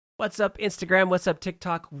What's up, Instagram? What's up,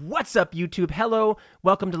 TikTok? What's up, YouTube? Hello.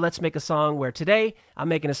 Welcome to Let's Make a Song, where today I'm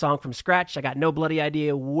making a song from scratch. I got no bloody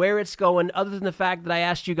idea where it's going, other than the fact that I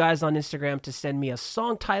asked you guys on Instagram to send me a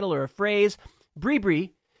song title or a phrase.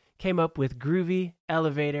 Bree came up with Groovy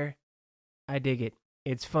Elevator. I dig it.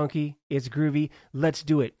 It's funky. It's groovy. Let's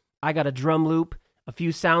do it. I got a drum loop, a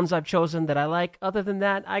few sounds I've chosen that I like. Other than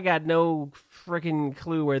that, I got no freaking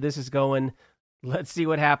clue where this is going. Let's see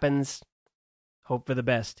what happens. Hope for the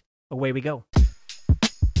best. Away we go. I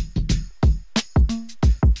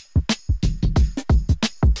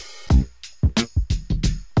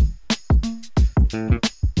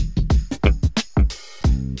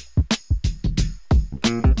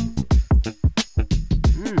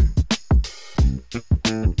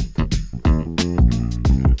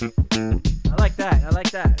like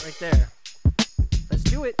that right there. Let's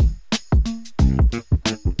do it.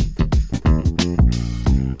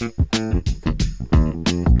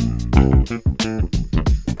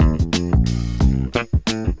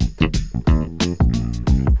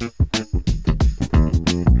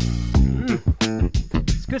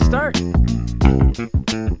 It's a good start.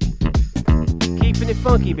 Keeping it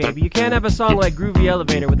funky, baby. You can't have a song like Groovy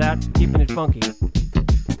Elevator without keeping it funky.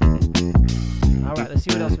 All right, let's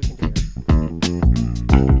see what else we can do.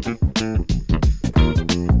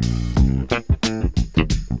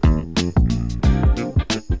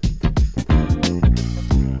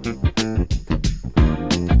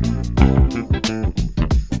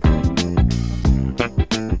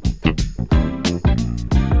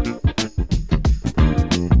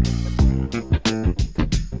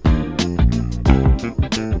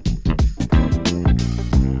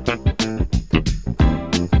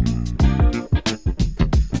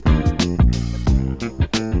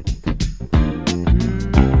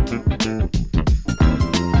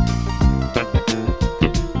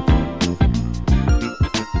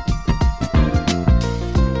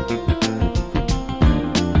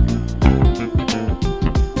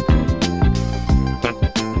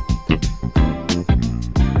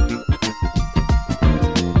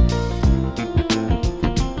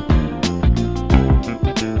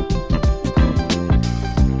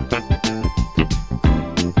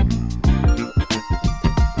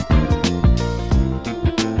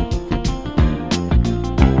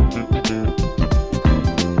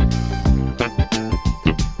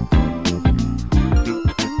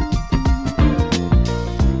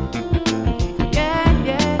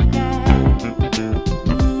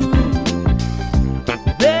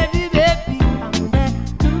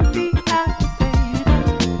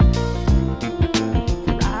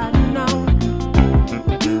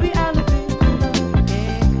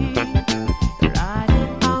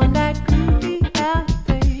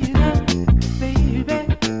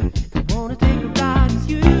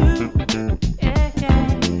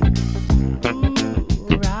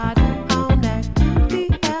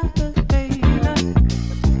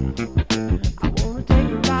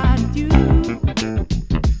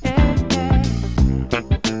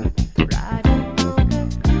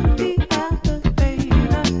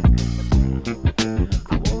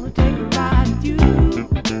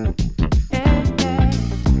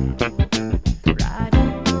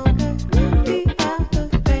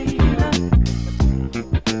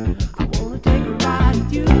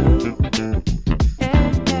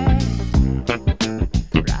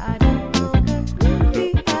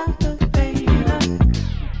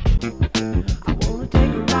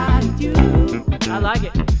 I like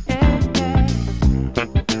it.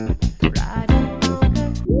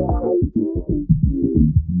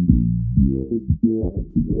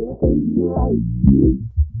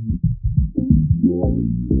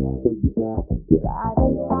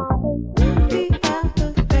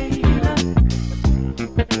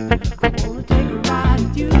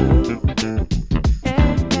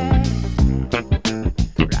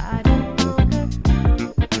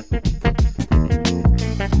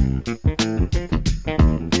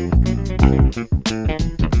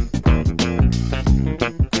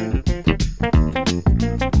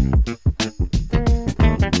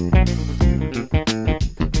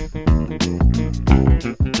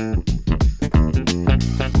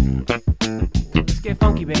 Let's get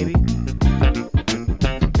funky, baby.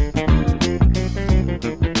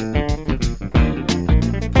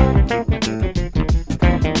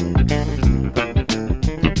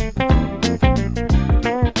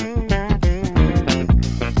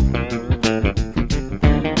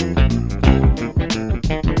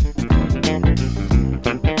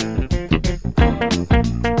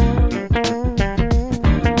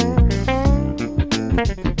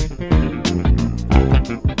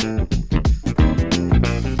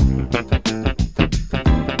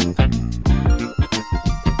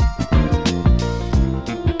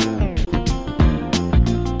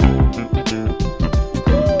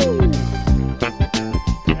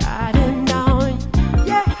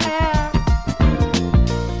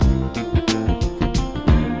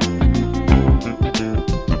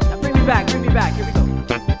 back, bring me back. Here we go.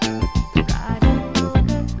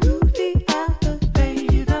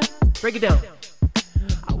 Break it down.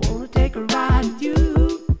 I wanna take a ride with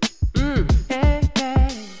you. Hey,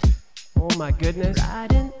 hey. Oh my goodness.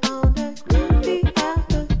 Riding on that groovy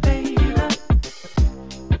elevator.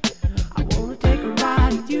 I wanna take a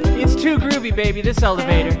ride with you. It's too groovy, baby, this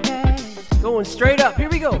elevator. Hey, Going straight up. Here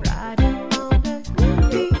we go. riding on that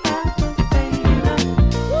groovy elevator.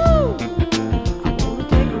 Woo! I wanna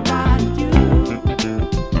take a ride with you.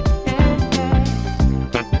 Hey, hey.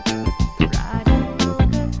 Riding on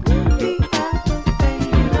that groovy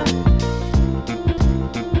elevator.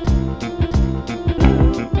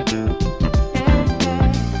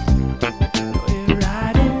 We're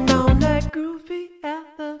riding on that groovy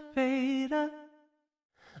elevator.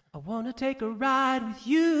 I wanna take a ride with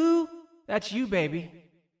you. That's you, baby.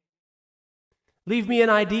 Leave me an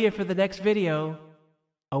idea for the next video.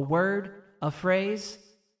 A word, a phrase,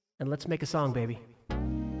 and let's make a song, baby.